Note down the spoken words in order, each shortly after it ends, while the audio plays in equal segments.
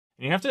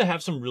And you have to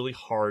have some really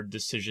hard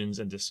decisions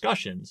and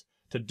discussions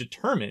to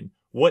determine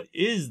what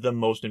is the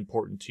most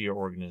important to your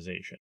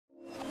organization.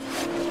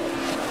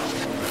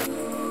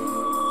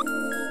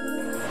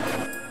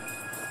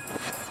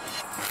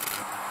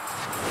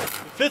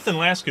 The fifth and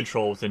last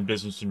control within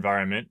business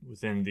environment,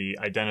 within the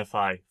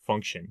identify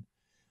function,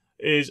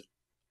 is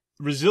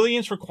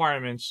resilience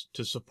requirements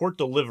to support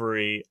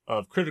delivery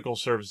of critical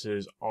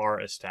services are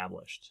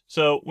established.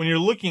 So when you're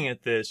looking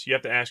at this, you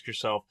have to ask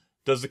yourself,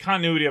 does the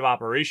continuity of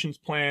operations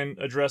plan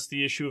address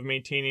the issue of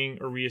maintaining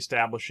or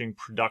reestablishing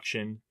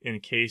production in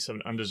case of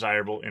an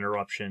undesirable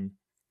interruption,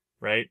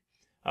 right?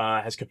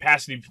 Has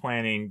capacity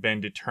planning been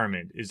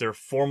determined? Is there a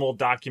formal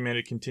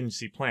documented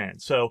contingency plan?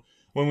 So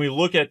when we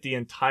look at the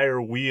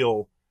entire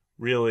wheel,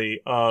 really,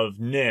 of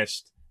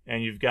NIST,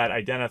 and you've got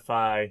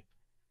identify,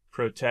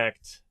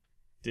 protect,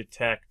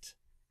 detect,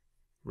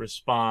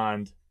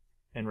 respond,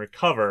 and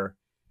recover,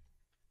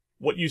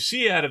 what you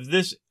see out of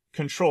this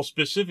control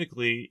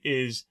specifically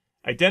is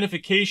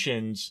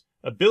identification's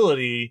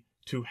ability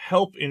to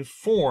help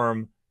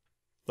inform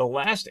the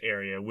last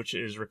area, which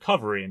is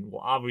recovery, and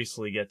we'll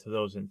obviously get to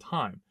those in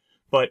time.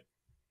 But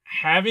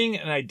having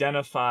an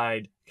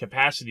identified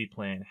capacity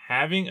plan,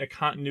 having a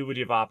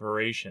continuity of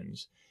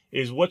operations,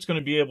 is what's going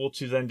to be able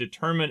to then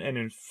determine and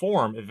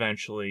inform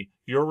eventually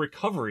your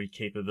recovery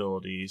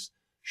capabilities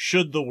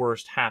should the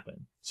worst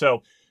happen.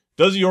 So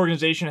does the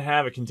organization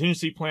have a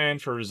contingency plan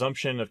for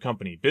resumption of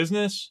company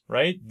business,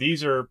 right?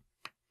 These are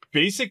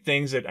basic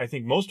things that I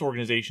think most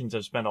organizations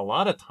have spent a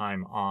lot of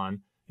time on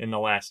in the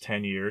last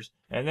 10 years,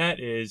 and that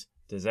is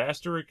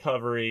disaster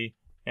recovery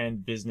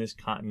and business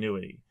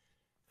continuity.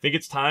 I think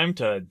it's time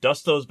to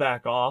dust those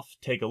back off,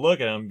 take a look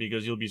at them,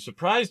 because you'll be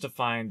surprised to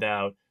find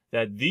out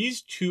that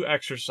these two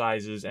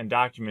exercises and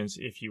documents,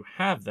 if you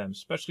have them,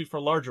 especially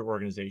for larger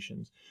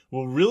organizations,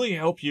 will really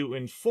help you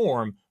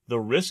inform the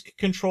risk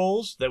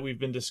controls that we've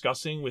been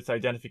discussing with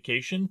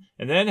identification,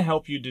 and then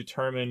help you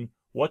determine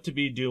what to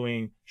be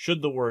doing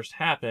should the worst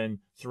happen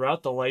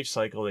throughout the life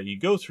cycle that you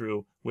go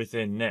through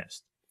within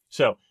NIST.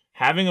 So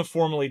having a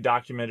formally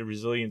documented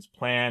resilience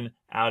plan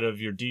out of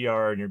your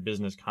DR and your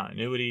business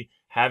continuity,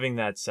 having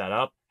that set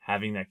up,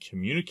 having that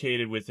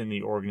communicated within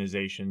the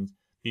organization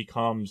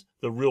becomes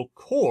the real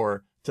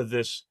core to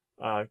this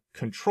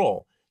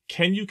control.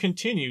 Can you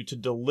continue to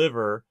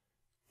deliver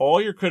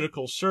all your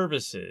critical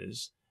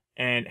services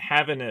and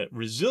having a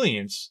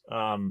resilience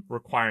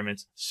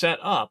requirements set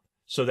up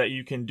so that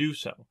you can do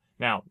so?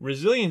 Now,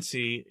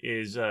 resiliency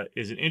is an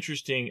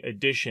interesting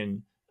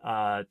addition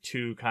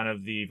to kind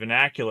of the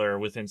vernacular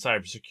within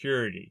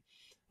cybersecurity.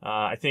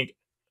 I think,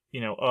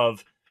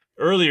 of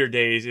earlier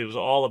days, it was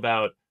all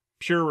about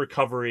pure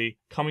recovery,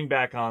 coming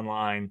back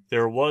online.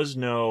 There was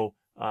no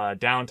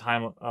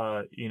downtime,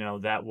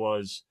 that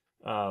was,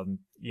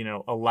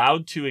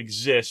 allowed to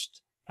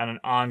exist on an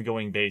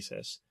ongoing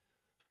basis.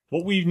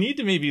 What we need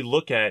to maybe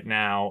look at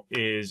now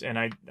is, and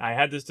I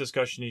had this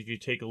discussion, if you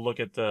take a look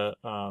at the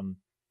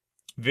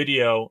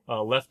video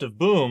Left of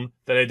Boom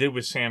that I did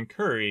with Sam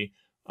Curry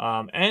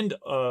and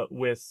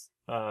with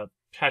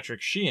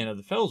Patrick Sheehan of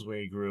the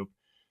Fellsway Group,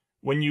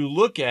 when you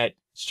look at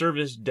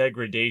service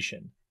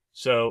degradation,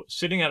 so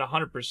sitting at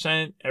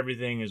 100%,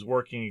 everything is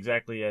working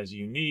exactly as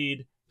you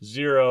need,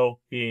 0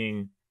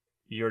 being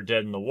you're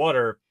dead in the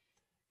water,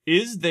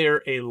 is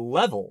there a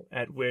level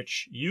at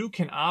which you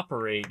can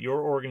operate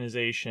your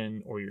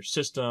organization or your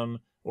system,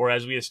 or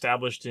as we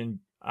established in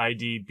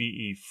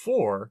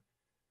IDBE4,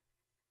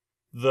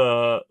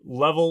 the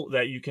level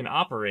that you can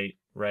operate,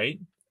 right?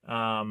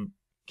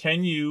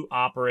 Can you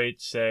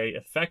operate, say,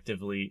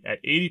 effectively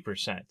at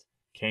 80%?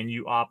 Can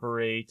you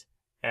operate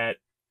at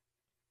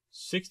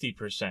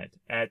 60%,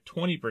 at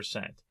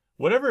 20%?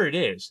 Whatever it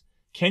is,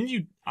 can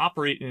you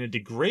operate in a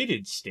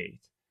degraded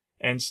state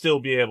and still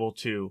be able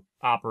to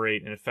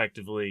operate and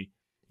effectively,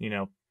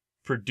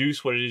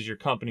 produce what it is your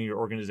company, your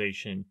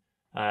organization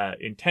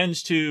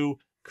intends to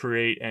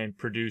create and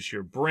produce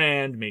your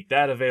brand, make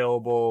that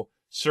available,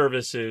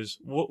 services,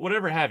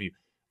 whatever have you?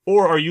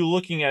 Or are you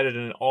looking at it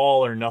in an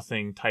all or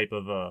nothing type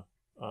of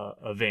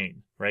a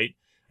vein, right?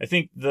 I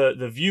think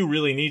the view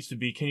really needs to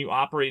be, can you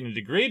operate in a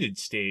degraded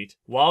state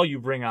while you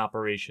bring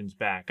operations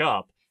back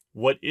up?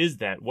 What is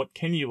that? What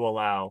can you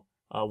allow?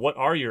 What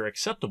are your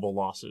acceptable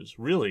losses,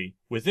 really,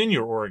 within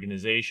your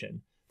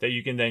organization that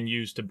you can then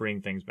use to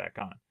bring things back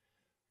on?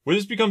 Where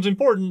this becomes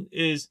important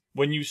is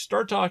when you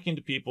start talking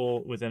to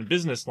people within a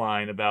business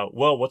line about,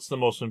 well, what's the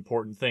most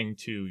important thing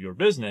to your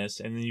business?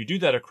 And then you do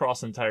that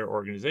across the entire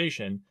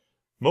organization.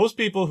 Most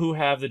people who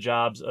have the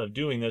jobs of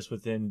doing this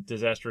within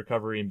disaster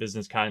recovery and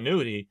business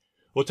continuity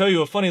will tell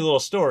you a funny little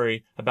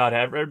story about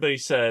how everybody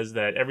says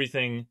that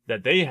everything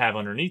that they have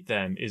underneath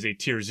them is a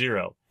tier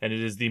 0, and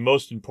it is the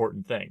most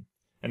important thing.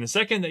 And the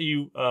second that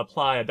you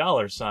apply a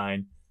dollar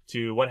sign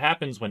to what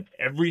happens when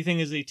everything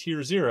is a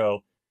tier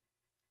 0,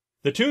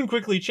 the tune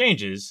quickly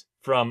changes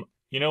from,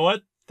 you know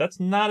what, that's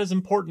not as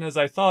important as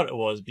I thought it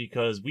was,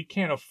 because we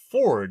can't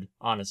afford,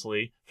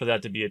 honestly, for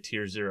that to be a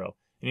tier 0.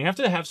 And you have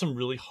to have some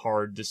really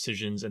hard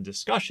decisions and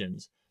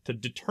discussions to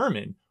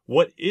determine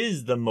What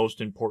is the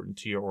most important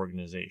to your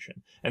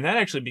organization? And that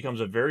actually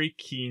becomes a very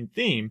keen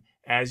theme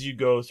as you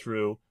go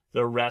through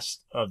the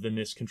rest of the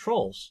NIST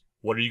controls.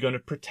 What are you going to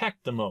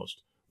protect the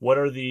most? What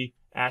are the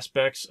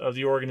aspects of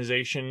the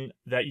organization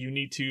that you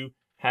need to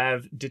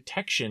have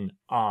detection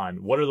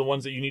on? What are the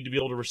ones that you need to be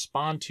able to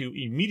respond to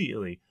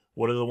immediately?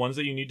 What are the ones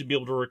that you need to be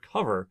able to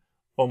recover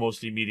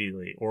almost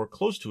immediately or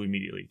close to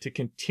immediately to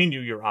continue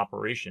your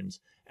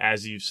operations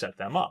as you've set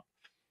them up?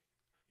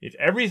 If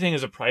everything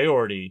is a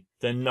priority,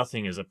 then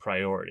nothing is a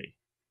priority.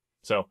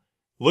 So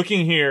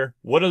looking here,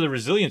 what are the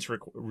resilience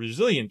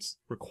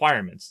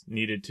requirements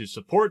needed to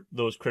support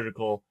those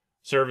critical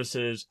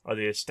services? Are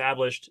they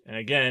established? And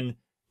again,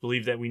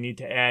 believe that we need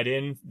to add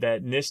in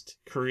that NIST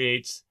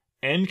creates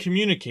and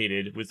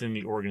communicated within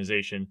the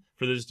organization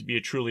for this to be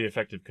a truly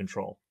effective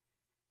control.